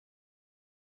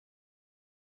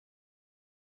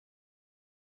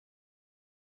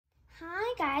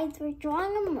Hi guys, we're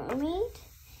drawing a mermaid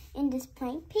in this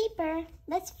blank paper.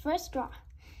 Let's first draw.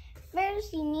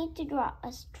 First, you need to draw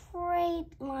a straight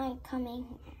line coming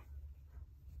here.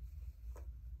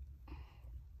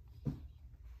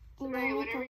 And then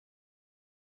make a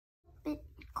bit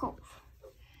curve.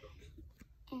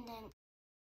 And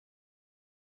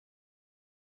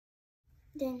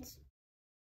then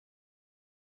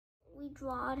we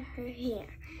draw her hair.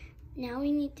 Now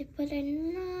we need to put a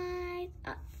nice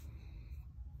up.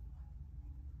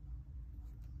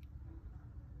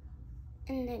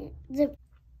 And then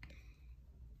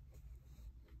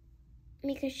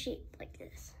make a shape like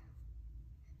this.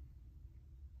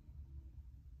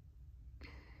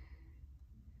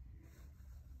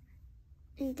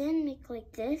 And then make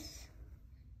like this.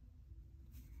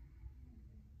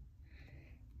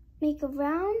 Make a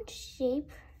round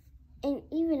shape and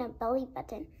even a belly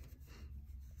button.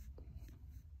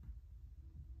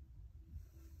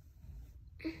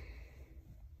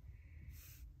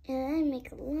 And then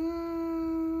make a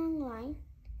long line.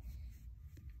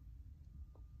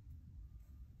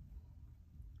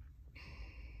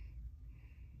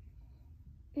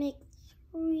 Make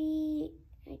 3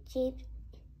 shapes.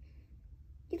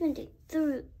 You can do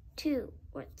 2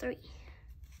 or 3.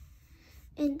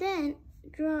 And then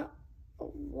draw a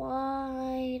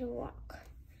wide walk.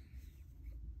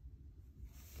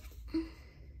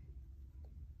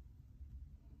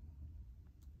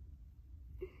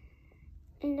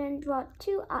 And then draw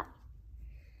 2 eyes.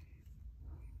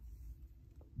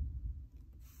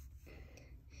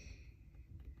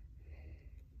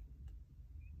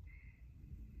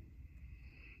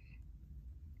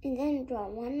 And then draw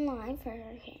 1 line for her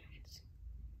hands.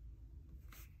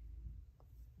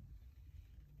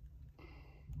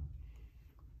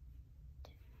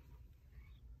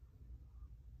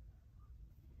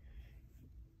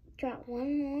 Draw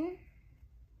 1 more.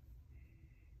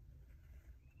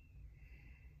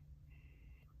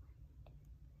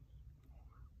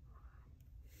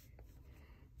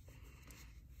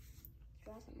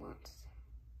 Draw some monsters.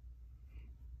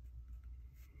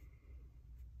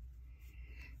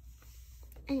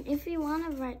 And if you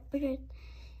want to write bigger,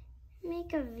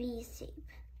 make a V shape.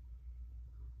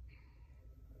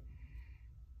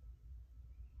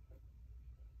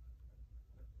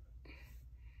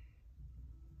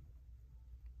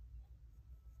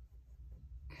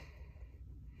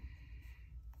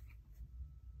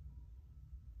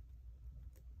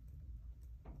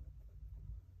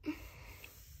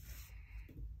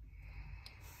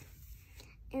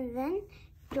 And then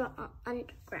draw an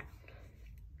underground.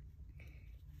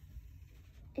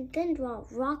 And then draw a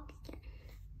rock again.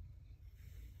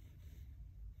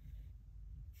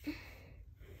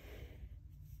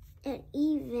 And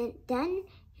even then,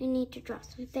 you need to draw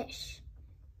some fish.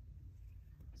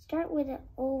 Start with an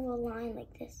oval line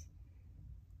like this.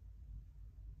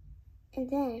 And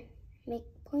then make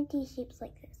pointy shapes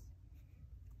like this.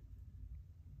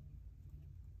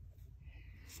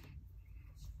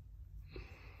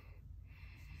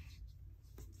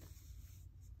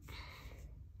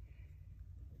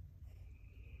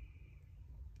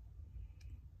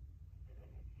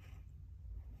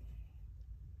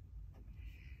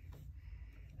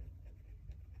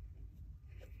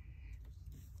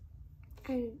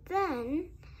 And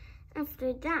then,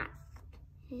 after that,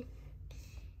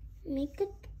 make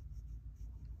it,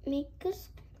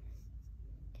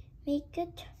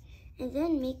 and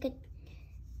then make it,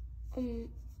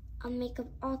 make an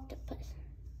octopus.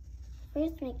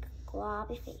 First, make a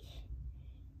globby face,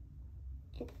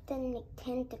 and then make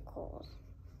tentacles.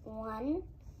 1,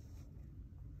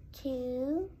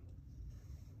 2,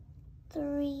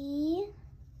 3,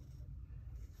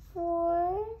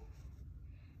 4,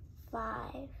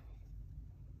 5,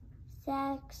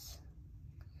 6,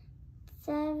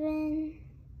 7,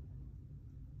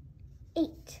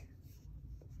 8.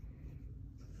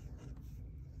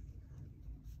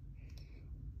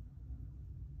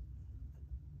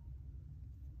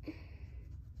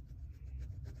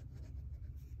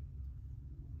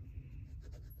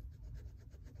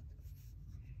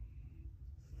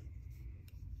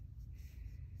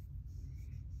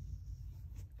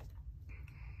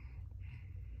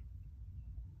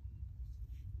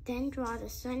 Then draw the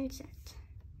sunset.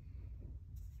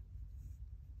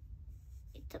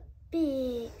 It's a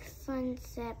big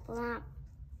sunset block.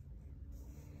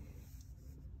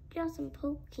 Draw some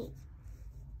poking.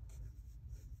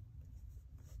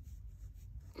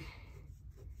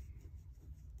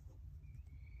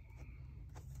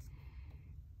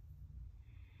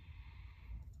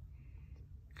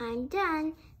 I'm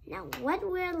done. Now what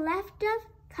we're left of?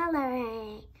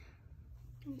 Coloring.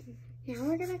 Now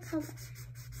we're gonna color.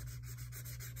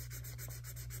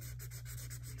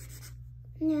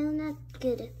 No, not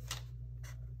good.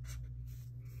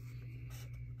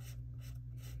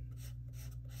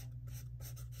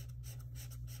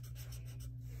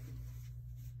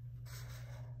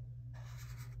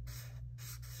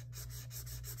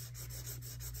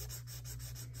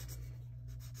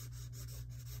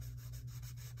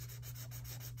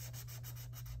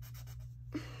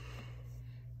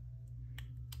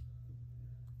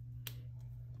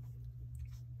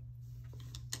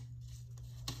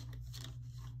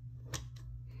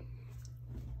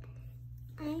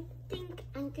 I think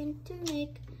I'm going to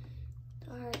make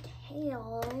our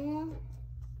tail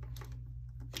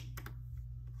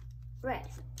red.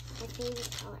 My favorite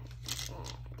color,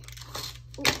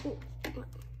 red. Ooh, ooh.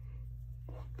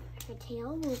 Her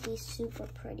tail will be super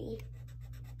pretty.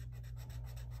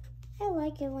 I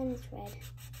like it when it's red.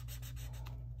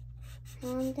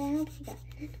 Humpty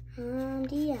Dumpty,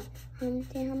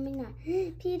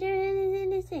 Peter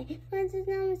and his say, what's his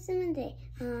name? Sunday.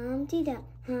 Humpty Dump,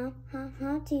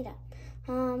 Humpty Dump,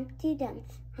 Humpty Dump,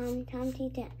 Humpty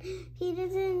Dump.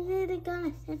 Peter's in the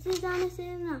gun, that's his honest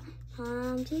enough.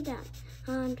 Humpty Dump,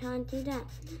 Humpty Dump.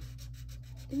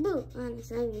 Boo on the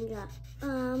second drop.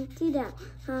 Humpty Dump,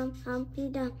 Humpty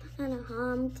Dump, and a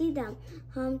Humpty Dump,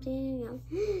 Humpty Dump.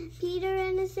 Peter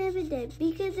and the 7 did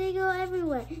because they go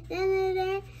everywhere. Then they're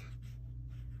there.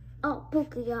 Oh,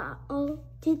 polka dot. Oh,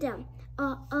 dump.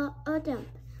 Dump.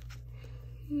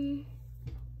 And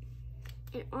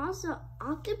also,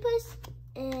 octopus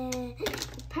is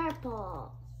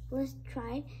purple. Let's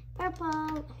try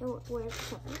purple. Where's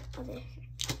purple? Oh, there.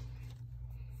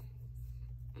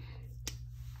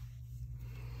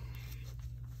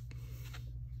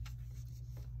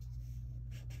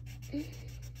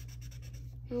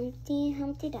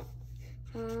 Humpty Dump,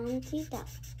 Humpty Dump,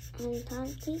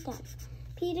 Humpty Dump.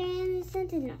 Peter and the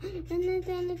Sentinel, and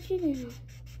then the children.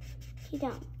 Humpty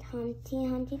Dump,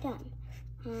 Humpty Dump,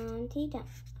 Humpty Dump,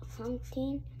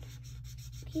 Humpty.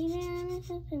 Peter and the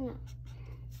Sentinel.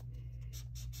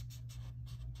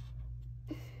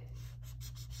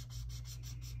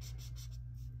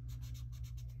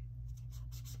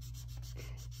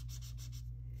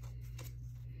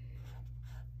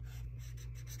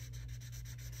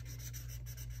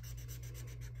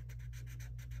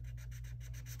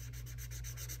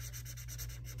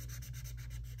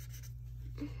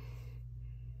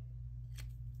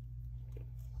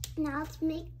 Now let's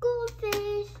make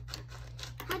goldfish.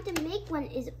 How to make one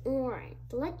is orange.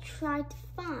 Let's try to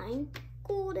find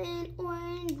golden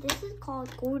orange. This is called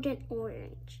golden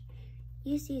orange.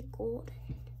 You see golden.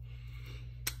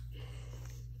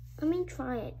 Let me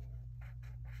try it.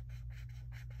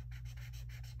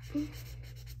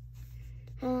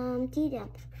 Humpty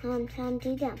Dump,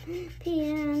 Humpty Dump.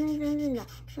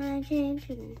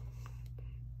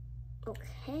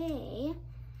 Okay.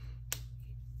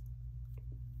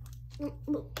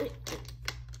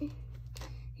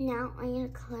 Now I'm gonna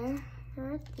color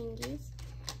her thingies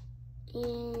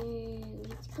in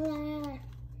this color.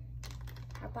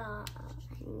 Purple. I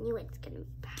knew it's gonna be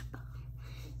purple.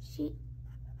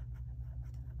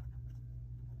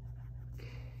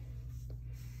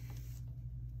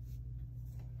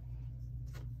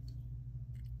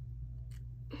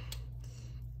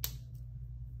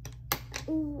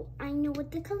 Ooh, I know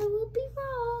what the color will be.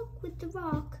 Rock with the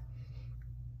rock.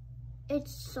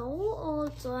 It's so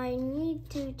old, so I need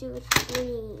to do it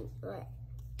clean.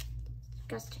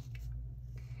 Disgusting.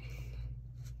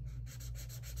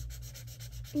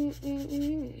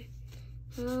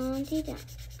 Humpty Dump,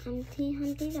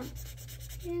 Humpty Dump.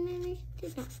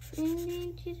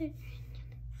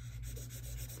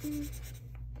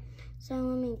 So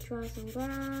let me draw some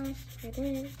grass for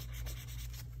this.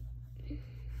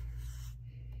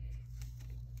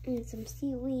 And some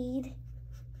seaweed.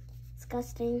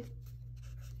 Disgusting.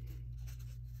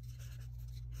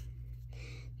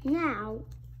 Now,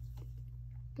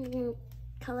 we're going to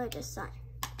color the sun.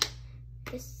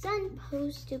 The sun's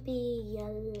supposed to be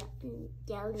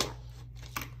yellow.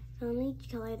 Let me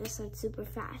color the sun super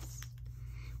fast.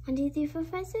 1, 2, 3, 4,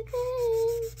 5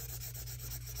 seconds.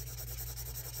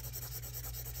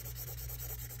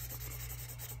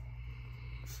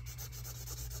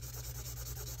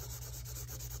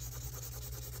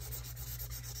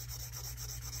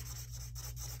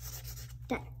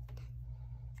 Done.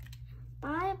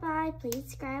 Bye. Please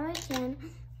subscribe our channel.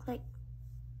 Click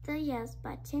the yes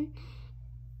button.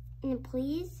 And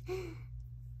please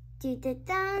do the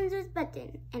thumbs up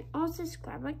button. And also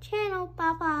subscribe our channel.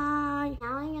 Bye.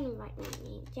 Now I'm going to write my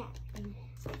name. Jazmin.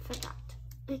 I forgot.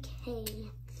 Okay.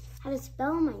 How to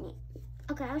spell my name.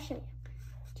 Okay, I'll show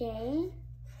you.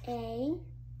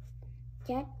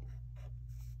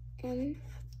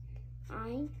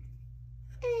 I-N.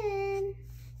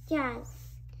 Jazz.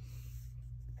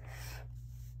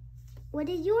 What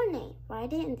is your name?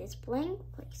 Write it in this blank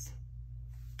place.